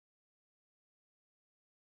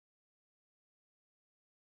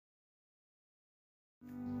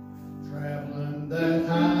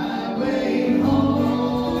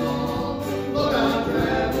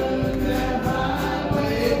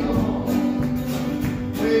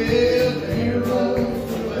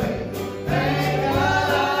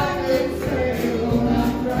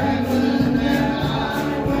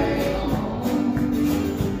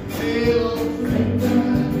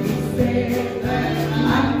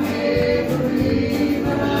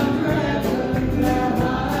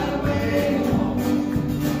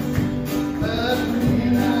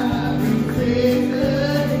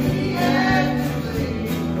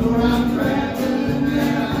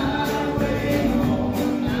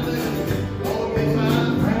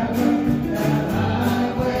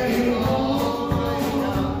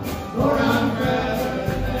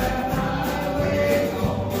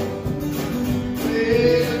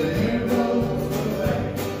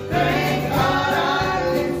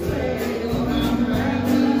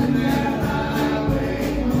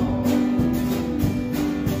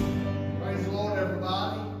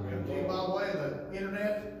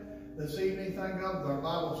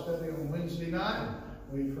night.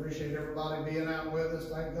 We appreciate everybody being out with us.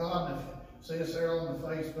 Thank God. And if you see us there on the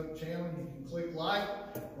Facebook channel, you can click like.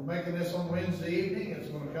 We're making this on Wednesday evening. It's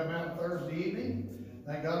going to come out Thursday evening.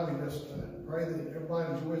 Thank God. We just pray that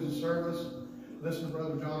everybody enjoys the service. Listen to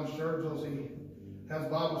Brother John Sturgill as he has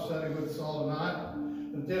Bible study with us all tonight.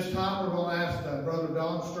 At this time, we're going to ask Brother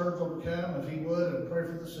Don Sturgill to come, if he would, and pray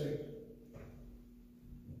for the sick.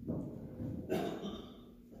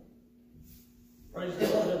 Praise the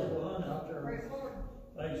Lord, everyone out there on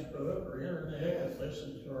Facebook or internet that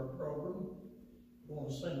listens to our program. I want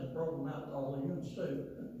to send the program out to all of you too.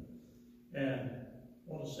 And I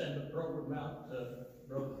want to send the program out to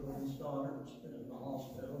Brother Gordon's daughter that's been in the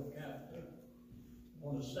hospital, captive. I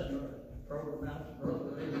want to send the program out to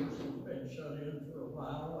Brother Evans, who's been shut in for a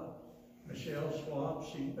while. Michelle Schwab,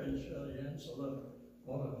 she's been shut in, so I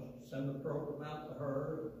want to send the program out to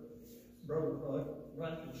her. Brother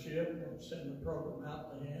Blankenship, I want to send the program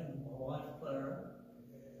out to him and my wife Clara.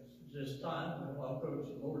 This time, I'll go to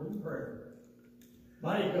the Lord in prayer.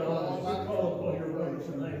 Mighty God, as we call upon your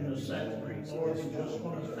wonderful name this afternoon, Lord, we just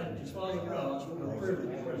want to thank you, Father God, for the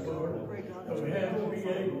privilege, Lord, that we have to be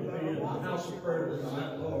able to be in the house of prayer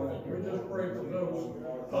tonight, Lord. And we just pray for those,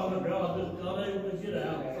 Father God, that's not able to get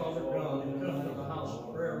out, Father God, and come to the house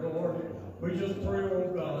of prayer, Lord. We just pray, oh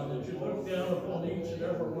God, that you look down upon each and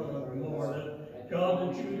every one of them, Lord. That God,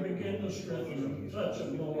 that you begin to strengthen them, touch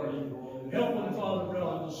them, Lord, and help them, Father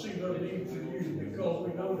God, to see their need for you, because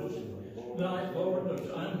we know this night, Lord, the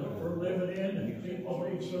time that we're living in, and people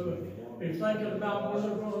need to be thinking about where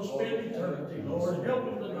they're going to spend eternity, Lord. Help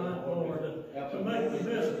them tonight, Lord, to make the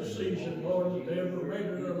best decision, Lord, that they ever made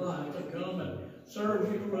in their life, to come and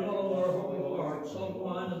serve you with all our whole heart, soul,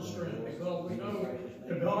 mind, and strength, because we know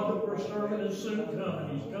the God that we're serving is soon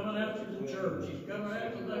coming. He's coming after the church. He's coming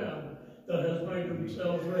after them that has made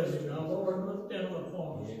themselves ready. Now, Lord, look down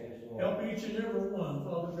upon us. Help each and every one,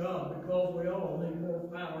 Father God, because we all need more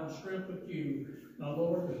power and strength with you. Now,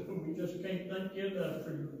 Lord, we just can't thank you enough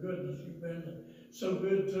for your goodness. You've been so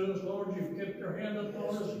good to us, Lord. You've kept your hand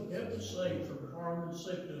upon us and kept us safe from harm and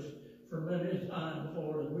sickness for many times,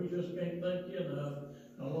 Lord, and we just can't thank you enough.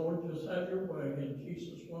 Now, Lord, just have your way. In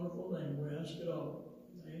Jesus' wonderful name, we ask it all.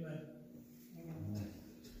 Amen.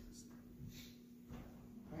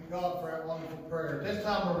 Thank God for that wonderful prayer. This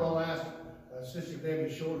time we're going to ask Sister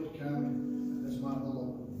Debbie Short to come and this might of the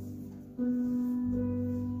Lord.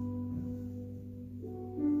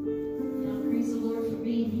 Well, praise the Lord for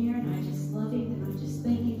being here, and I just love him, and I just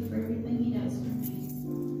thank him for everything he does for me.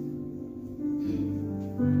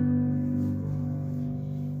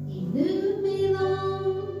 He knew me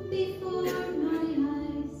long before my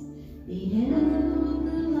eyes beheld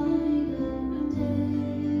the light of my day,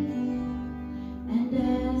 and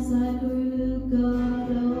as I grew, God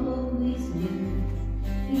always knew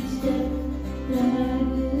each step that I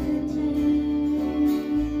would take.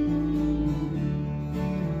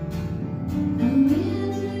 And when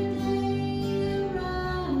the day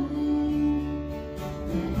arrived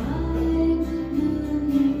that I would know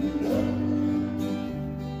him too,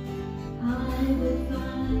 I would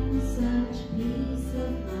find such peace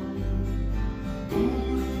of mind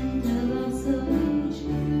and a love so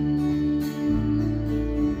true.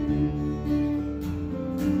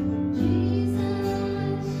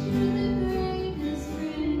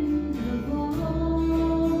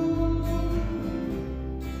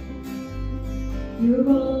 You're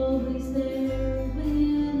always there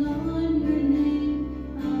when on your name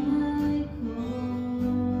I call.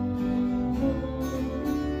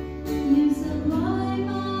 You supply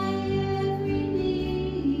my every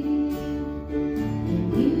need, and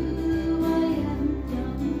you I am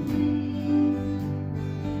complete.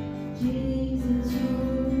 Jesus,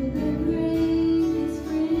 you're the greatest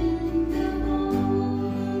friend of all.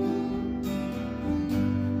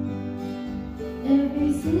 Ever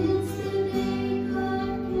since the day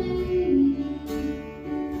God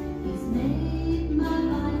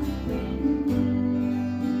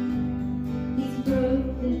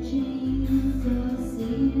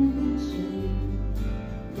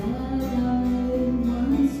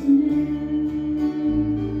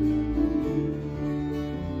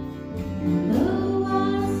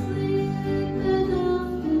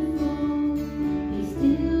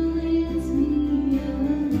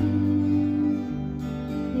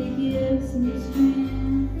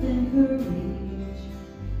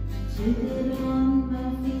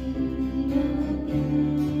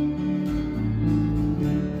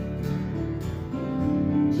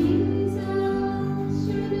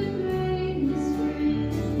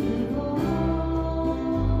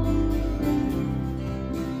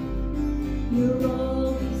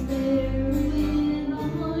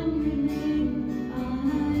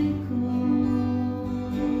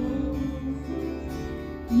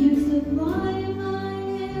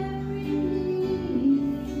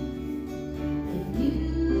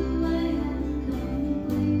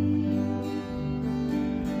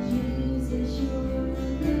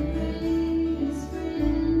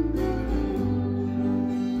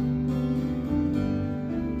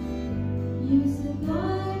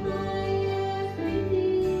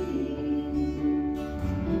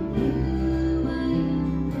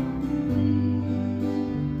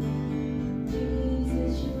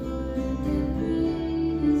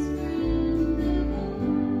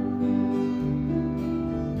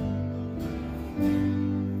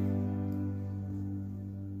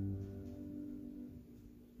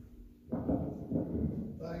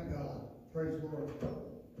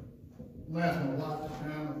asking a lot to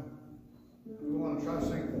come. We want to try to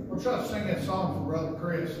sing. We'll try to sing that song for Brother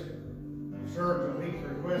Chris Sturgill. He's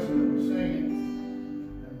requested that we sing it.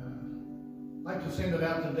 And I'd like to send it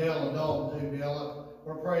out to Dale and Dalton too, Dale.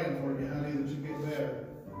 We're praying for you, honey, that you get better.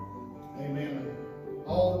 Amen.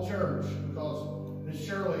 All the church, because this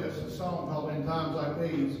surely is a song called In Times Like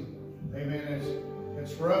These. Amen.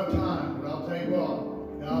 It's rough time, but I'll tell you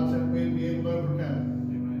what, God said we'd be able to overcome.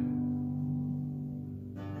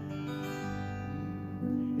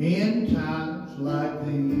 In times like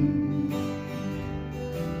these,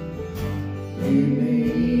 you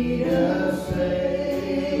need a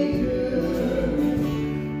Savior.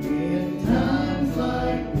 In times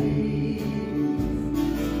like these,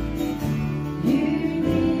 you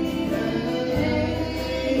need an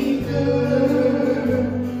anchor.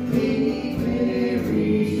 Be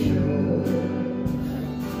very sure.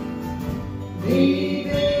 Be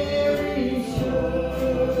very sure.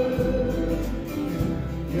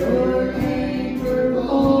 Your anchor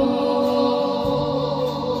home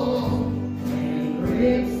and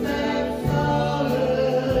grips that solid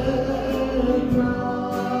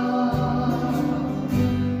ground.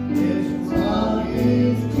 His rock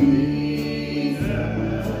is Jesus.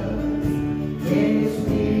 Yes,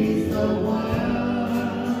 He's the one.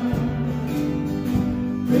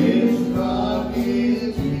 This rock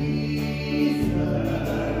is Jesus,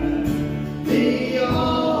 the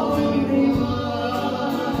only one.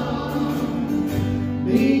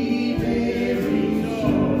 Be very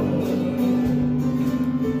sure.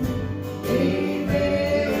 Be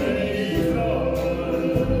very sure.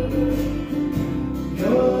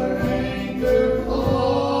 Your anchor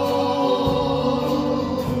hold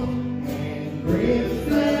and grips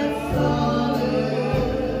that solid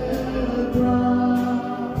ground.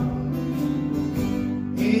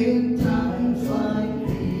 In times like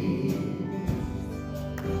these,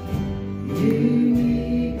 you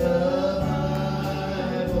need the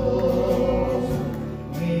Bible.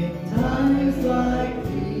 In times like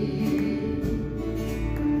these,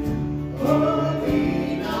 oh, be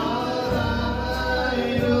not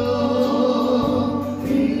idle.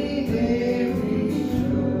 Be very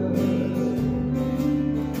sure.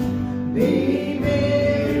 Be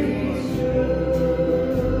very sure.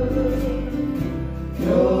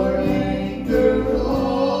 Your anchor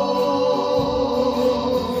hold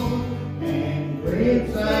and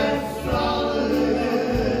grips that solid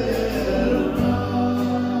ground.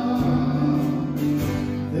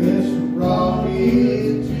 This rock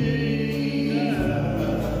is Jesus.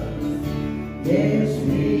 Yes,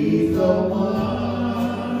 He's the one.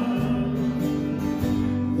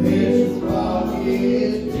 This rock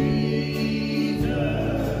is Jesus,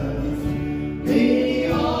 the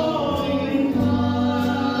only one.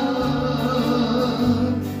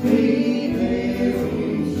 Be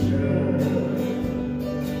very sure.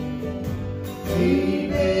 Be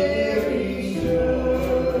very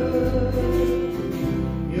sure.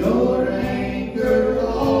 Your anchor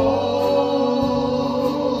hold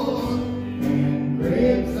and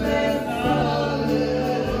grips that solid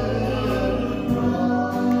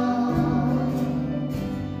ground.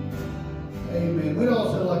 Amen. We'd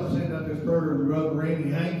also like to send out this burger to Brother Randy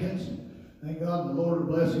Hankins. Thank God the Lord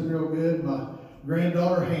will bless him real good. My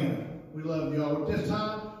granddaughter Hannah. We love y'all. At this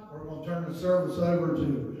time, we're going to turn the service over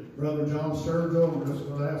to Brother John Sturgill. We're just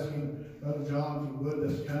going to ask him, Brother John, if you would,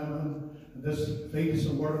 just come and just feed us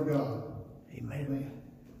the Word of God. Amen.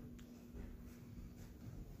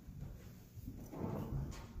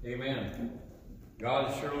 Amen.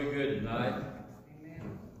 God is surely good tonight. Amen.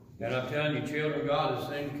 And I'm telling you, children, God is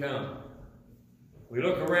soon to come. We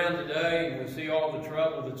look around today and we see all the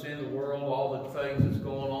trouble that's in the world, all the things that's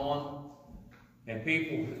going on. And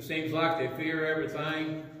people, it seems like they fear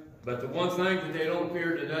everything. But the one thing that they don't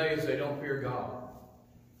fear today is they don't fear God.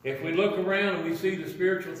 If we look around and we see the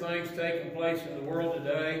spiritual things taking place in the world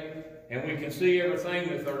today, and we can see everything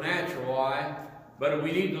with our natural eye, but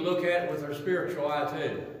we need to look at it with our spiritual eye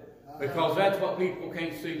too. Because that's what people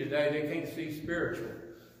can't see today. They can't see spiritual.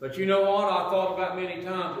 But you know what? I thought about many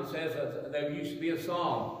times. It says there used to be a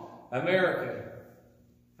song, America.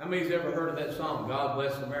 How many's ever heard of that song, God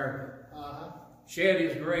Bless America? Shed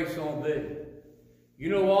His grace on thee. You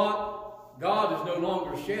know what? God is no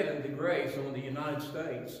longer shedding the grace on the United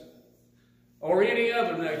States or any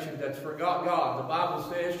other nation that's forgot God. The Bible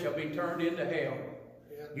says shall be turned into hell.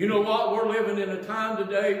 You know what? We're living in a time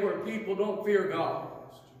today where people don't fear God.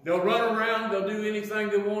 They'll run around, they'll do anything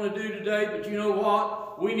they want to do today, but you know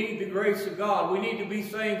what? We need the grace of God. We need to be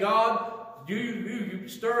saying, God, you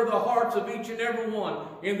stir the hearts of each and every one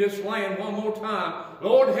in this land one more time.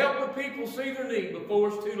 Lord, help the people see their need before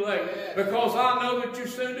it's too late. Because I know that you're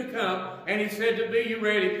soon to come. And he said to be you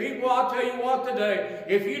ready. People, I'll tell you what today.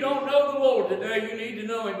 If you don't know the Lord today, you need to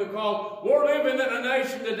know him. Because we're living in a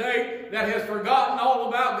nation today that has forgotten all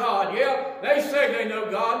about God. Yeah, they say they know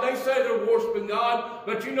God. They say they're worshiping God.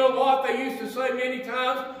 But you know what they used to say many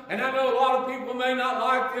times? And I know a lot of people may not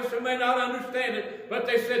like this or may not understand it. But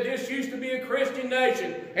they said this used to be a Christian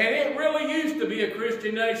nation. And it really used to be a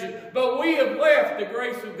Christian nation. But we have left the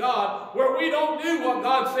grace of God where we don't do what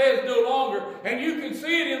God says no longer. And you can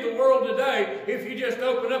see it in the world today if you just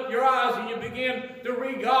open up your eyes and you begin to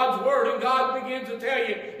read God's Word. And God begins to tell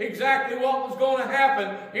you exactly what was going to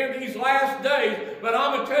happen in these last days. But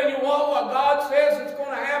I'm going to tell you what God says it's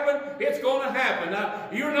going to happen, it's going to happen. Now,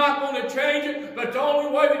 you're not going to change it, but the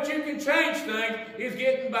only way that you can change things is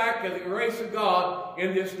getting back to the grace of God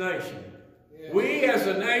in this nation. We as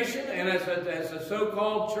a nation and as a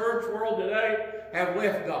so-called church world today have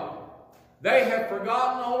left God. They have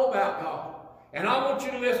forgotten all about God. And I want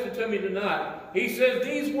you to listen to me tonight. He says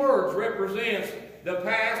these words represent the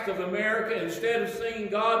past of America. Instead of singing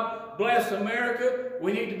God bless America,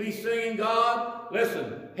 we need to be singing God,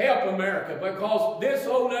 listen, help America, because this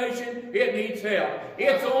whole nation, it needs help.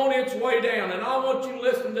 It's on its way down. And I want you to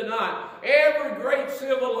listen tonight. Every great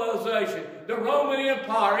civilization, the Roman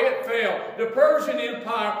Empire, it fell. The Persian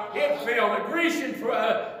Empire, it fell. The Grecian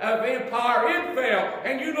Empire, it fell.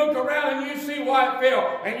 And you look around and you see why it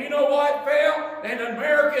fell. And you know why it fell? And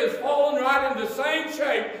America is falling right in the same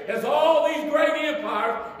shape as all these great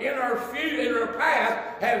empires in our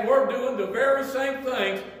past had. We're doing the very same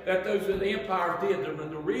things that those empires did.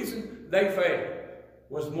 And the reason they failed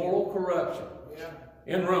was moral corruption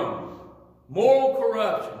in Rome. Moral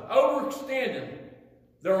corruption, overextending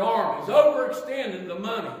their armies, overextending the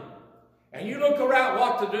money. And you look around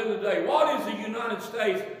what they're doing today. What is the United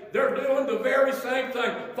States? They're doing the very same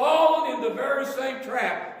thing, falling in the very same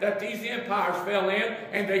trap that these empires fell in,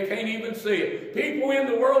 and they can't even see it. People in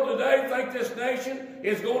the world today think this nation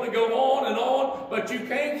is going to go on, but you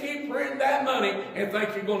can't keep printing that money and think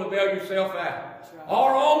you're going to bail yourself out.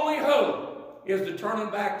 Our only hope is to turn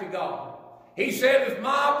them back to God. He said, if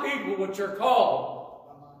my people, which are called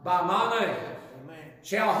by my name,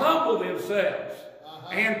 shall humble themselves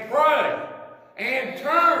and pray and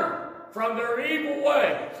turn from their evil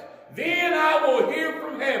ways, then I will hear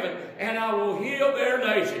from heaven and I will heal their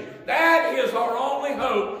nation. That is our only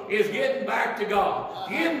hope, is getting back to God.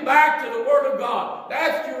 Getting back to the Word of God.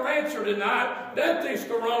 That's your answer tonight. Not this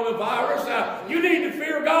coronavirus. You need to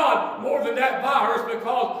fear God more than that virus,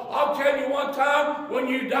 because I'll tell you one time, when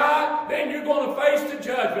you die, then you're going to face the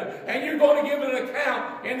judgment. And you're going to give an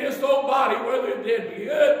account in this old body, whether it did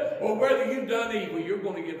good or whether you've done evil. You're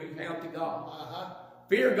going to give an account to God.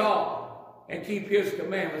 Fear God and keep His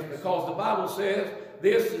commandments, because the Bible says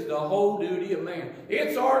this is the whole duty of man.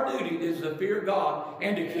 It's our duty is to fear God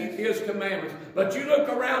and to keep His commandments. But you look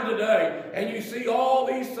around today and you see all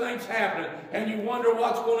these things happening and you wonder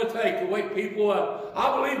what's going to take to wake people up.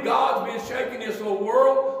 I believe God's been shaking this whole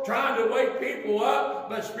world, trying to wake people up,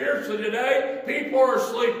 but spiritually today, people are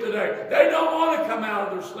asleep today. They don't want to come out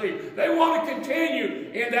of their sleep. They want to continue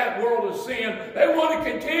in that world of sin. They want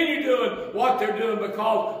to continue doing what they're doing,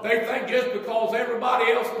 because they think just because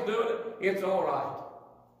everybody else is doing it, it's all right.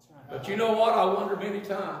 But you know what? I wonder many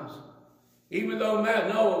times, even though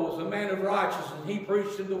Noah was a man of righteousness, and he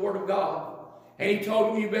preached in the Word of God, and he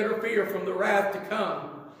told him, you better fear from the wrath to come.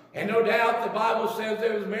 And no doubt the Bible says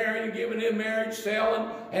they was married and giving in marriage,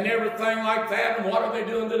 selling, and everything like that. And what are they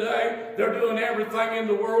doing today? They're doing everything in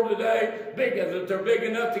the world today that they're big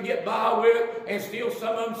enough to get by with, and still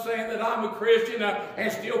some of them saying that I'm a Christian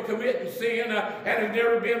and still committing sin and have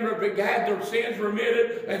never had their sins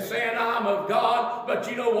remitted and saying I'm of God. But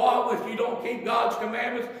you know what? If you don't keep God's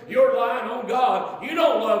commandments, you're lying on God. You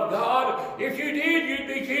don't love God. If you did, you'd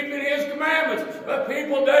be keeping His commandments. But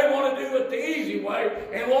people, they want to do it the easy way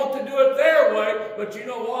and want to do it their way. But you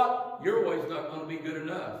know what? Your way's not going to be good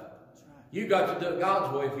enough. You got to do it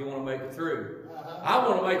God's way if you want to make it through. I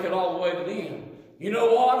want to make it all the way to the end. You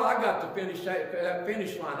know what? I got to finish that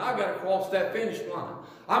finish line. I got to cross that finish line.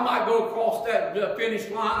 I might go across that finish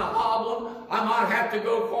line a hobbling. I might have to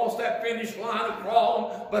go across that finish line a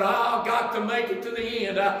crawling. But I've got to make it to the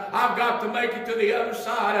end. I've got to make it to the other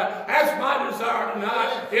side. That's my desire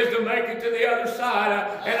tonight, is to make it to the other side.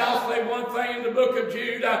 And I'll say one thing in the book of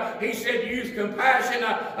Jude. He said, use compassion.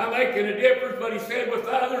 I'm making a difference. But he said with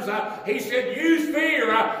others, he said, use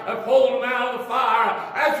fear of pulling them out of the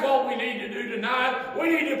fire. That's what we need to do tonight. We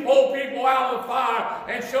need to pull people out of the fire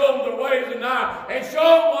and show them the way tonight. And show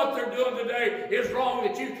them know what they're doing today is wrong,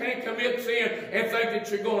 that you can't commit sin and think that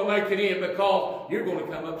you're going to make it in, because you're going to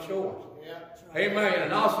come up short. Amen.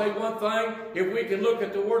 And I'll say one thing, if we can look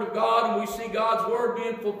at the Word of God and we see God's Word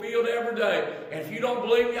being fulfilled every day, and if you don't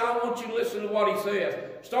believe me, I want you to listen to what He says.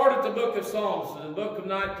 Start at the book of Psalms, the book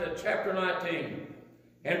of chapter 19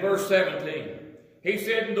 and verse 17. He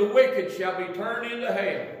said, "And the wicked shall be turned into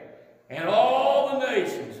hell, and all the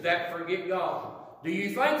nations that forget God." Do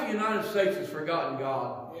you think the United States has forgotten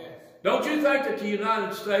God? Yes. Don't you think that the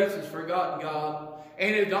United States has forgotten God?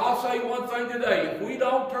 And I'll say one thing today, if we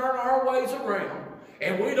don't turn our ways around,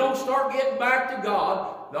 and we don't start getting back to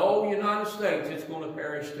God, the whole United States is going to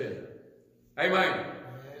perish too. Amen.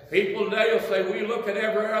 Yes. People today will say, we look at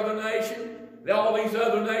every other nation, all these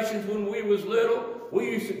other nations when we was little, we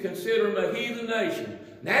used to consider them a heathen nation.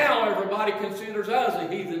 Now everybody considers us a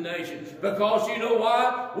heathen nation, because you know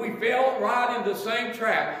why? We fell right in the same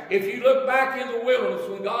trap. If you look back in the wilderness,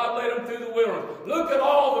 when God led them through the wilderness, look at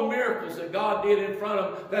all the miracles that God did in front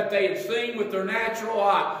of them that they had seen with their natural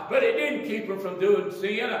eye. But it didn't keep them from doing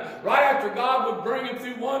sin. Right after God would bring them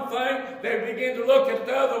through one thing, they began to look at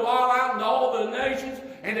the other while out in all the nations,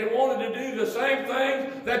 and they wanted to do the same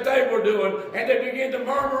things that they were doing. And they began to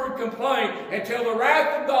murmur and complain until the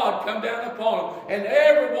wrath of God come down upon them. And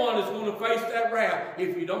everyone is going to face that wrath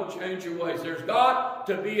if you don't change your ways. There's got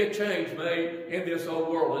to be a change made in this old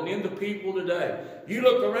world and in the people today. You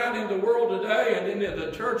look around in the world today and in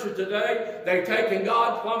the churches today, they've taken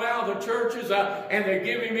God plumb out of the churches and they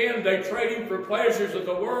give Him in, they trade Him for pleasures of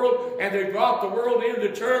the world, and they brought the world into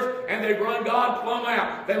the church and they run God plumb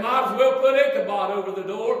out. They might as well put Ichabod over the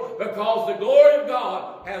door, because the glory of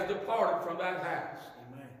God has departed from that house.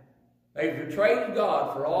 Amen. They've traded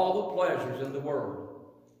God for all the pleasures in the world.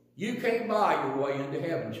 You can't buy your way into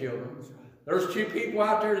heaven, children. There's two people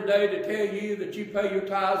out there today to tell you that you pay your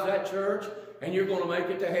tithes at church and you're going to make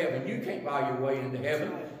it to heaven. You can't buy your way into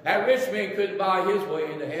heaven. That rich man couldn't buy his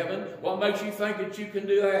way into heaven. What makes you think that you can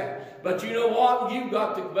do that? But you know what? You've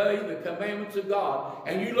got to obey the commandments of God.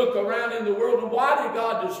 And you look around in the world, and why did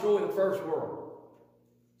God destroy the first world?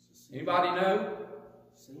 Anybody know?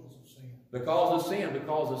 Because of sin.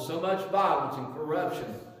 Because of so much violence and corruption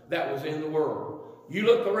that was in the world. You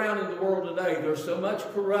look around in the world today, there's so much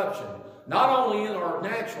corruption. Not only in our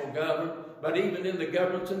natural government, but even in the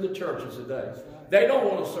governments and the churches today. They don't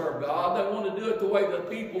want to serve God. They want to do it the way the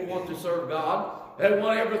people want to serve God. They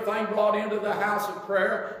want everything brought into the house of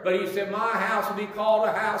prayer. But He said, my house will be called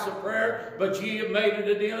a house of prayer, but ye have made it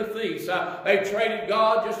a den of thieves. They traded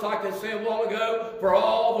God, just like I said a while ago, for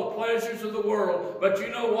all the pleasures of the world. But you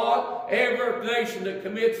know what? Every nation that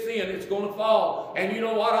commits sin, it's going to fall. And you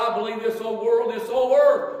know what? I believe this old world, this old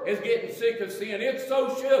earth is getting sick of sin. It's so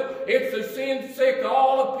shook. It's the sin sick.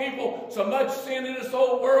 All the people, so much sin in this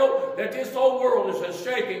old world that this old world is a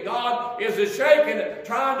shaking. God is a shaking,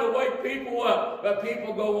 trying to wake people up. But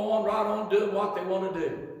people go on, right on, doing what they want to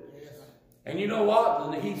do. Yes. And you know what?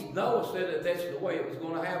 Noah said that that's the way it was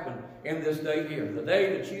going to happen in this day here. The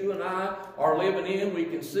day that you and I are living in, we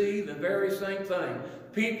can see the very same thing.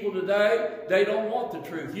 People today, they don't want the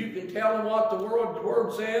truth. You can tell them what the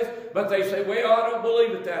Word says, but they say, well, I don't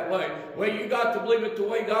believe it that way. Well, you got to believe it the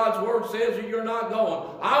way God's Word says, or you're not going.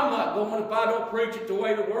 I'm not going if I don't preach it the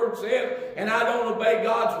way the Word says, and I don't obey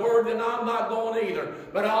God's Word, then I'm not going either.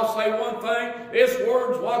 But I'll say one thing, this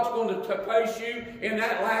Word's what's going to face you in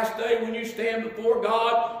that last day when you stand before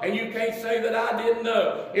God, and you can't say that I didn't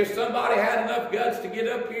know. If somebody had enough guts to get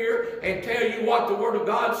up here and tell you what the Word of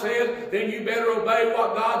God says, then you better obey what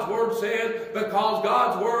God's Word says, because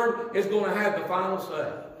God's Word is going to have the final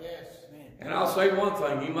say. Yes. And I'll say one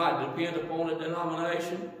thing, you might depend upon a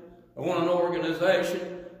denomination or an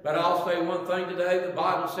organization, but I'll say one thing today, the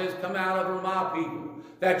Bible says, come out of her, my people,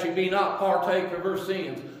 that you be not partaker of her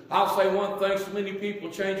sins. I'll say one thing, so many people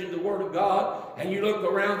changing the Word of God, and you look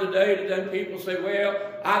around today, people say, well,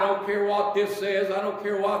 I don't care what this says, I don't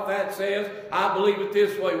care what that says, I believe it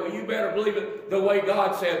this way. Well, you better believe it the way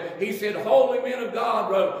God said. He said, holy men of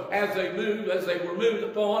God wrote, as they were moved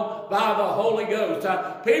upon by the Holy Ghost.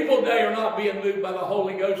 People today are not being moved by the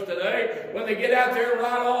Holy Ghost today. When they get out there and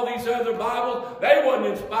write all these other Bibles, they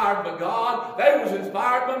wasn't inspired by God, they was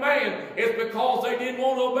inspired by man. It's because they didn't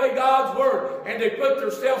want to obey God's Word, and they put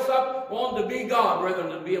themselves up wanting to be God rather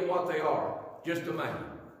than being what they are, just a man.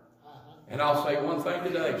 And I'll say one thing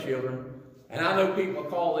today, children, and I know people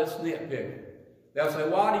call this nitpicking. They'll say,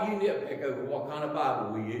 why do you nitpick over what kind of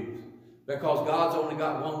Bible we use? Because God's only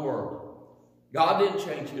got one Word. God didn't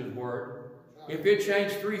change His Word. If it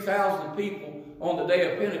changed 3,000 people on the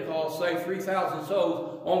day of Pentecost, say 3,000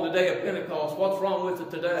 souls on the day of Pentecost, what's wrong with it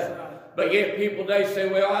today? But yet people today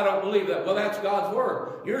say, well, I don't believe that. Well, that's God's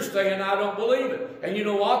word. You're saying I don't believe it. And you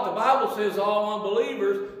know what? The Bible says all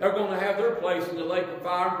unbelievers are going to have their place in the lake of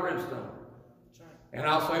fire and brimstone. And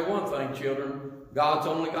I'll say one thing, children. God's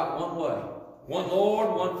only got one way. One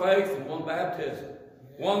Lord, one faith, and one baptism.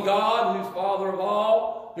 One God who's Father of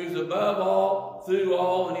all, who's above all, through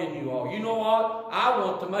all, and in you all. You know what? I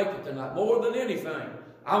want to make it tonight. More than anything,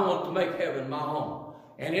 I want to make heaven my home.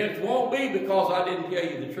 And it won't be because I didn't tell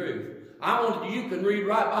you the truth. You can read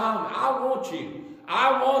right behind me.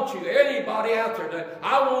 I want you, anybody out there today,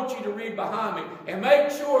 I want you to read behind me and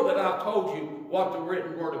make sure that I've told you what the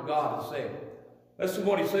written word of God has said. Listen to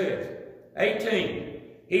what he says. 18.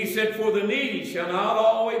 He said, for the needy shall not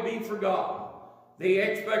always be forgotten. The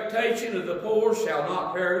expectation of the poor shall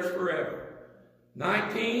not perish forever.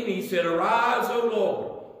 19. He said, arise, O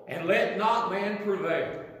Lord, and let not man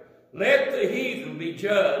prevail. Let the heathen be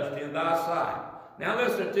judged in thy sight. Now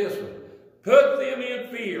listen to this one. Put them in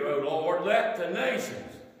fear, O Lord. Let the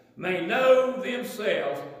nations may know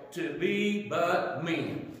themselves to be but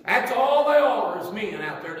men. That's all they are, is men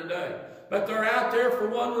out there today. But they're out there for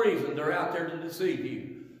one reason. They're out there to deceive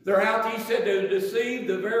you. They're out, he said, to deceive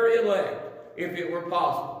the very elect, if it were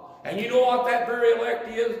possible. And you know what that very elect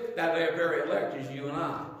is? That very elect is you and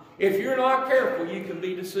I. If you're not careful, you can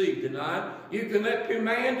be deceived tonight. You can let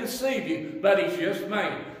man deceive you, but he's just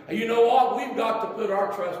man. And you know what? We've got to put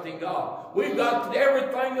our trust in God. We've got to,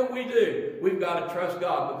 everything that we do, we've got to trust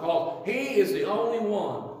God, because he is the only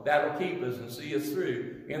one that will keep us and see us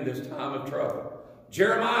through in this time of trouble.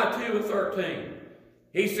 Jeremiah 2:13.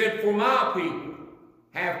 He said, for my people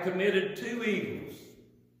have committed two evils.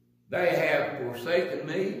 They have forsaken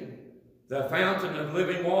me, the fountain of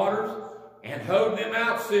living waters, and hoed them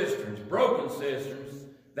out cisterns, broken cisterns,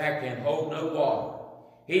 that can hold no water.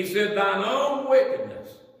 He said, thine own wickedness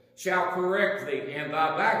shall correct thee, and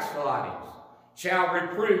thy backslidings shall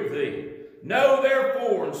reprove thee. Know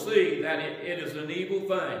therefore and see that it is an evil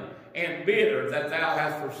thing, and bitter that thou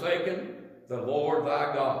hast forsaken the Lord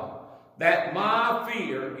thy God, that my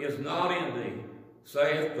fear is not in thee,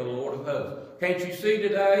 saith the Lord of hosts. Can't you see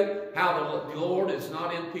today how the Lord is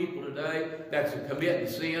not in people today that's committing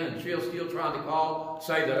sin and still trying to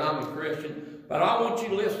say that I'm a Christian? But I want you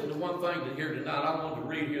to listen to one thing to hear tonight. I want to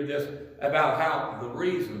read here this about how the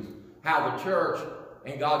reasons how the church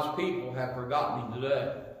and God's people have forgotten him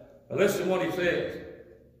today. But listen to what he says.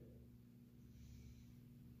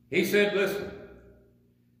 He said, listen,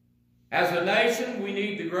 as a nation, we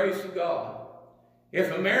need the grace of God.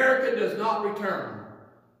 If America does not return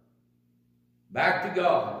back to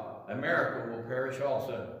God, America will perish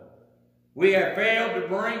also. We have failed to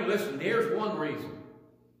bring, listen, here's one reason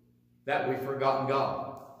that we've forgotten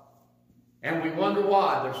God. And we wonder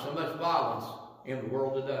why there's so much violence in the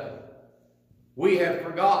world today. We have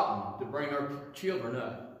forgotten to bring our children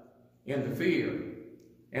up in the fear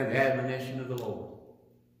and the admonition of the Lord.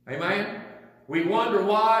 Amen? We wonder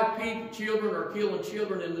why children are killing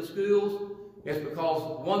children in the schools. It's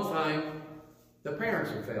because, one thing, the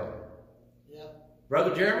parents have failed. Yep.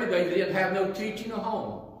 Brother Jeremy, they didn't have no teaching at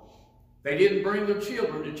home. They didn't bring their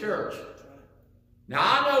children to church. Now,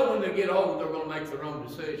 I know when they get old, they're going to make their own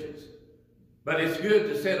decisions. But it's good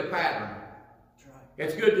to set a pattern.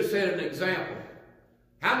 It's good to set an example.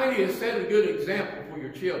 How many have set a good example for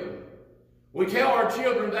your children? We tell our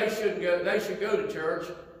children they should go to church,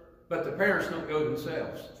 but the parents don't go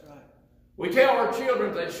themselves. We tell our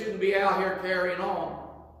children they shouldn't be out here carrying on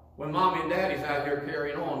when mommy and daddy's out here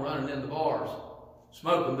carrying on, running in the bars,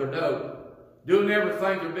 smoking their dope, doing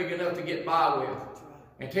everything they're big enough to get by with,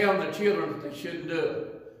 and telling the children that they shouldn't do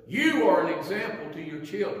it. You are an example to your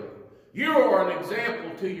children. You are an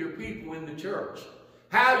example to your people in the church.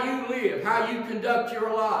 How you live, how you conduct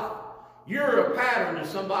your life. You're a pattern to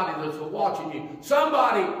somebody that's watching you.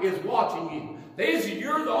 Somebody is watching you.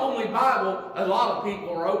 You're the only Bible a lot of people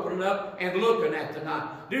are opening up and looking at tonight.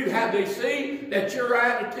 Have they seen that your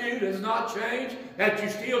attitude has not changed? That you're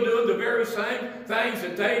still doing the very same things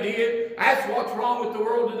that they did? That's what's wrong with the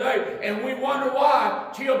world today. And we wonder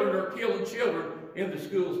why children are killing children in the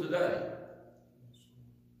schools today.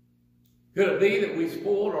 Could it be that we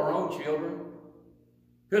spoiled our own children?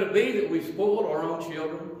 Could it be that we spoiled our own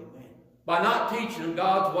children by not teaching them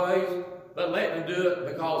God's ways, but letting them do it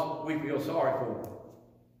because we feel sorry for them?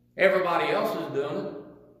 Everybody else is doing it.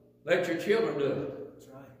 Let your children do it. That's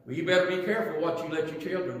right. Well, you better be careful what you let your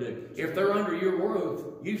children do. If they're under your roof,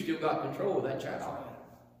 you still got control of that child.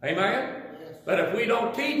 Right. Amen? Yes. But if we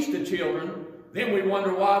don't teach the children, then we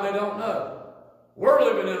wonder why they don't know. We're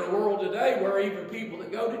living in a world today where even people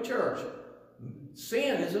that go to church,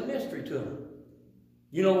 sin is a mystery to them.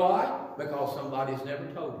 You know why? Because somebody's never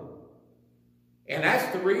told them. And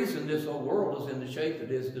that's the reason this whole world is in the shape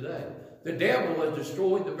it is today. The devil has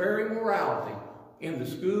destroyed the very morality in the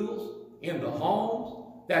schools, in the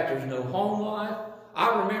homes, that there's no home life.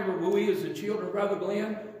 I remember when we as the children of Brother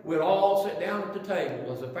Glenn would all sit down at the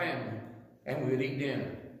table as a family and we'd eat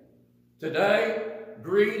dinner. Today,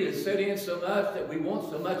 greed has set in so much that we want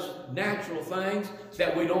so much natural things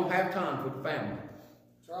that we don't have time for the family.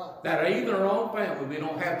 That's right. That even our own family, we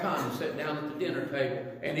don't have time to sit down at the dinner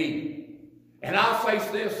table and eat. And I'll face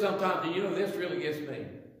this sometimes, and you know this really gets me.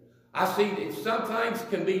 I see that some things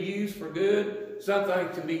can be used for good, some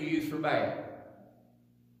things can be used for bad.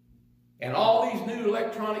 And all these new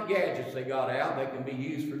electronic gadgets they got out, they can be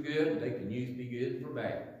used for good, and they can be good for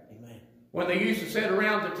bad. Amen. When they used to sit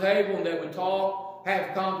around the table and they would talk,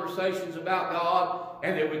 have conversations about God,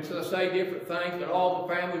 and they would say different things, but all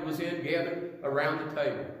the family was in gathered around the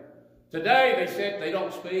table. Today, they said they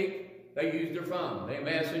don't speak, they use their phone. They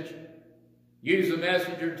message, use the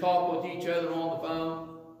messenger to talk with each other on the phone.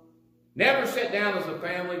 Never sit down as a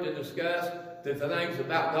family to discuss the things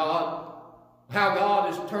about God, how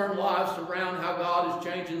God has turned lives around, how God is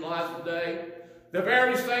changing lives today. The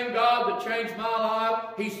very same God that changed my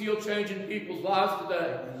life, He's still changing people's lives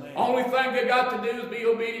today. Amen. Only thing they got to do is be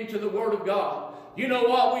obedient to the Word of God. You know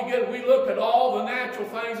what? We look at all the natural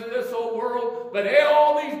things in this whole world, but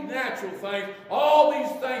all these natural things, all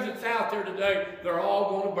these things that's out there today, they're all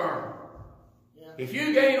going to burn. Yeah. If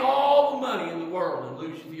you gain all the money in the world and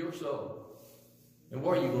lose your soul, then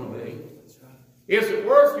where are you going to be? That's right. Is it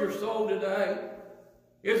worth your soul today?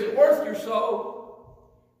 Is it worth your soul?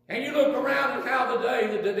 And you look around at how today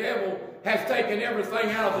that the devil has taken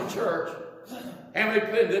everything out of the church. And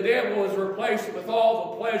the devil has replaced it with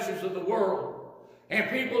all the pleasures of the world. And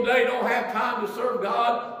people today don't have time to serve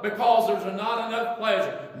God because there's not enough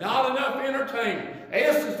pleasure, not enough entertainment.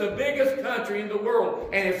 This is the biggest country in the world,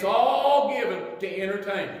 and it's all given to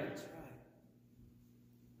entertainment. That's right.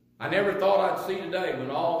 I never thought I'd see today when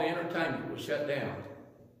all the entertainment was shut down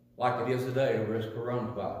like it is today over this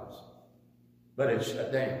coronavirus. But it's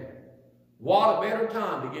shut down. What a better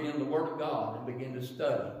time to get in the Word of God and begin to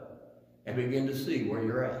study and begin to see where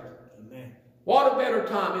you're at. Amen. What a better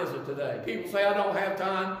time is it today? People say, I don't have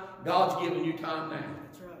time. God's giving you time now.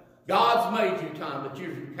 That's right. God's made you time, but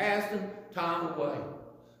you're casting time away.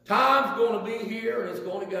 Time's going to be here and it's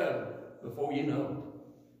going to go before you know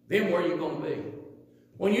it. Then where are you going to be?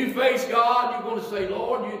 When you face God, you're going to say,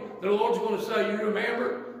 Lord, the Lord's going to say, you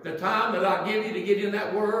remember the time that I give you to get in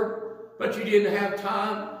that Word, but you didn't have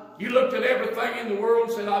time. You looked at everything in the world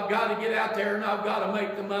and said, I've got to get out there and I've got to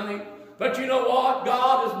make the money. But you know what?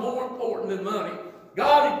 God is more important than money.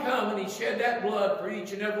 God had come and He shed that blood for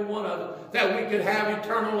each and every one of us that we could have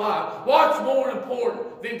eternal life. What's more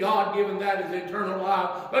important than God giving that as eternal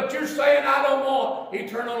life? But you're saying, I don't want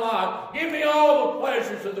eternal life. Give me all the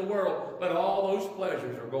pleasures of the world. But all those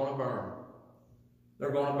pleasures are going to burn.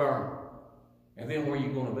 They're going to burn. And then where are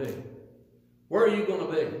you going to be? Where are you going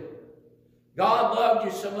to be? God loved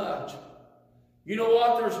you so much. You know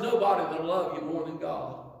what? There's nobody that'll love you more than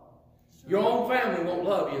God. Your own family won't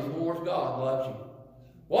love you as more as God loves you.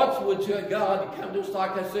 What would God come, just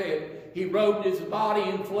like I said, He robed His body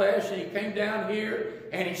in flesh and He came down here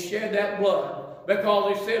and He shed that blood.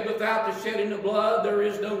 Because He said without the shedding of blood there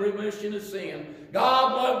is no remission of sin.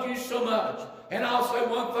 God loved you so much. And I'll say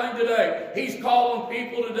one thing today. He's calling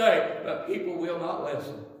people today, but people will not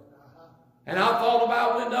listen. And I thought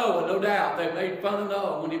about when Noah, no doubt, they made fun of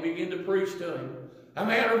Noah when he began to preach to him. A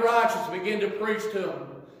man of righteousness began to preach to him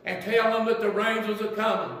and tell them that the rains was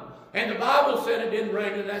a-coming. And the Bible said it didn't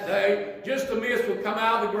rain in that day. Just the mist would come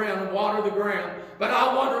out of the ground and water the ground. But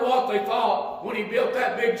I wonder what they thought when He built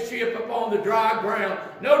that big ship upon the dry ground.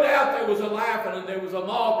 No doubt there was a laughing and there was a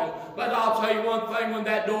mocking. But I'll tell you one thing, when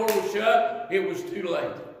that door was shut, it was too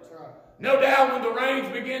late. No doubt when the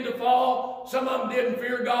rains began to fall, some of them didn't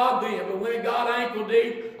fear God then. But when it got ankle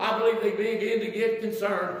deep, I believe they began to get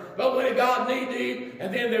concerned. But when it got knee deep,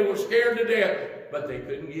 and then they were scared to death, but they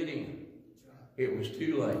couldn't get in. It was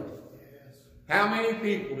too late. How many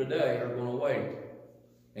people today are going to wait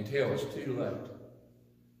until it's too late?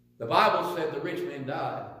 The Bible said the rich man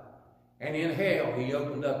died, and in hell he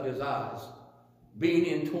opened up his eyes, being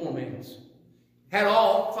in torments, had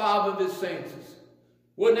all 5 of his senses.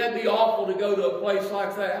 Wouldn't that be awful to go to a place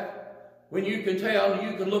like that? When you can tell and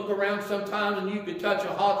you can look around sometimes and you can touch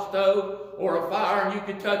a hot stove or a fire and you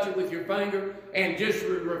can touch it with your finger and just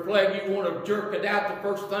reflect, you want to jerk it out. The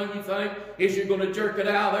first thing you think is you're going to jerk it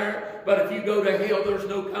out there. But if you go to hell, there's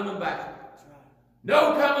no coming back. That's right.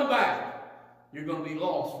 No coming back. You're going to be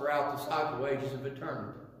lost throughout the cycle ages of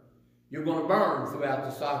eternity. You're going to burn throughout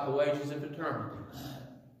the cycle ages of eternity.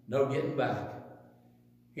 No getting back.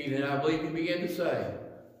 Then I believe he began to say,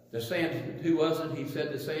 the sand, who was it? He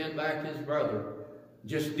said the sand back his brother.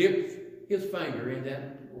 Just dip his finger in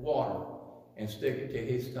that water and stick it to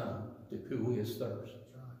his tongue to cool his thirst.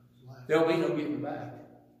 There'll be no getting back.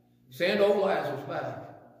 Send old Lazarus back.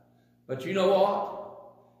 But you know what?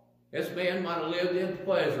 This man might have lived in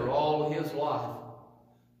pleasure all of his life.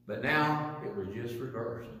 But now it was just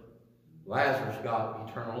reversed. Lazarus got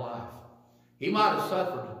eternal life. He might have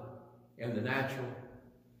suffered in the natural,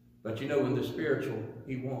 but you know, in the spiritual,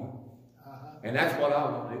 he won. And that's what I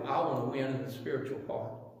want to do. I want to win in the spiritual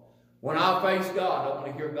part. When I face God, I want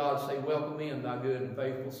to hear God say, welcome in, thy good and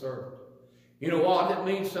faithful servant. You know what? It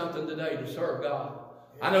means something today to serve God.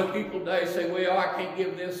 I know people today say, well, I can't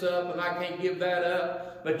give this up and I can't give that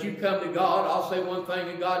up. But you come to God, I'll say one thing,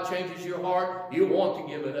 and God changes your heart, you'll want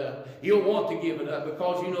to give it up. You'll want to give it up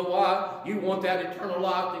because you know why? You want that eternal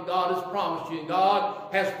life that God has promised you. And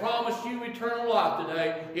God has promised you eternal life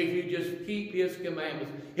today if you just keep his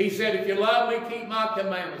commandments. He said, if you love me, keep my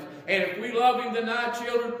commandments. And if we love him tonight,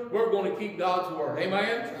 children, we're going to keep God's word.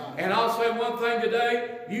 Amen? And I'll say one thing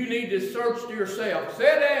today. You need to search to yourself.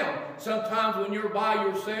 Sit down sometimes when you're by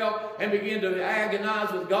yourself and begin to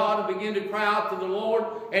agonize with God and begin to cry out to the Lord.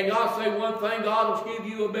 And God say one thing, God will give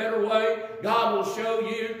you a better way. God will show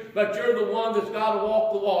you. But you're the one that's got to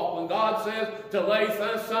walk the walk. When God says to lay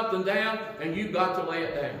something down, and you've got to lay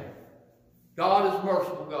it down. God is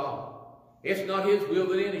merciful God. It's not his will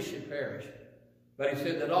that any should perish. But he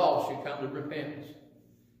said that all should come to repentance.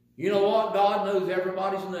 You know what? God knows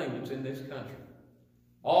everybody's name that's in this country.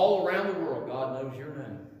 All around the world, God knows your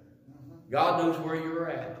name. God knows where you're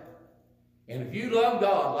at. And if you love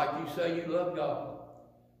God like you say you love God,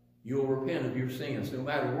 you'll repent of your sins no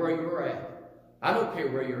matter where you're at. I don't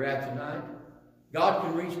care where you're at tonight. God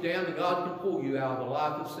can reach down and God can pull you out of the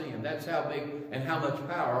life of sin. That's how big and how much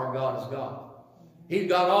power our God has got. He's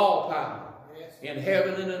got all power in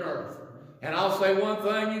heaven and in earth. And I'll say one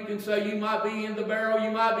thing, you can say you might be in the barrel, you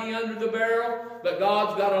might be under the barrel, but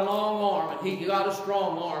God's got a long arm and he's got a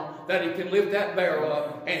strong arm that he can lift that barrel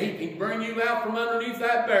up and he can bring you out from underneath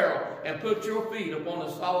that barrel and put your feet upon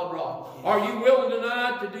a solid rock. Are you willing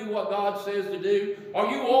tonight to do what God says to do? Are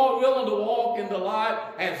you all willing to walk in the light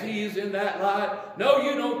as he is in that light? No,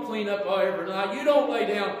 you don't clean up every night. You don't lay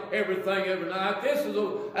down everything every night. This is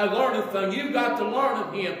a learning thing. You've got to learn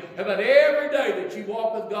of him. But every day that you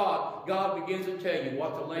walk with God, God begins to tell you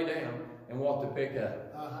what to lay down and what to pick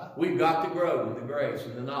up. We've got to grow in the grace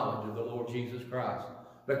and the knowledge of the Lord Jesus Christ.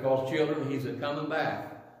 Because, children, he's a coming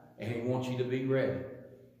back and he wants you to be ready.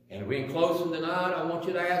 And in closing tonight, I want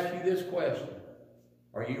you to ask you this question.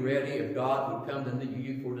 Are you ready if God would come to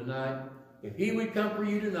you for tonight? If he would come for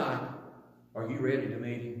you tonight, are you ready to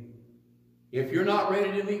meet him? If you're not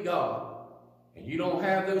ready to meet God, and you don't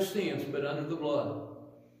have those sins put under the blood,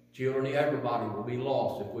 children, everybody will be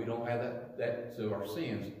lost if we don't have so our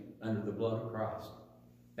sins under the blood of Christ.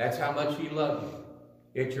 That's how much he loves you.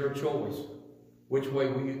 It's your choice. Which way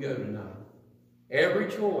will you go tonight?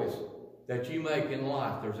 Every choice that you make in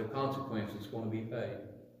life, there's a consequence that's going to be paid.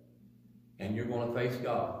 And you're going to face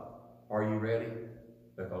God. Are you ready?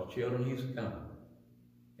 Because, children, he's coming.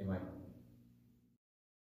 Amen.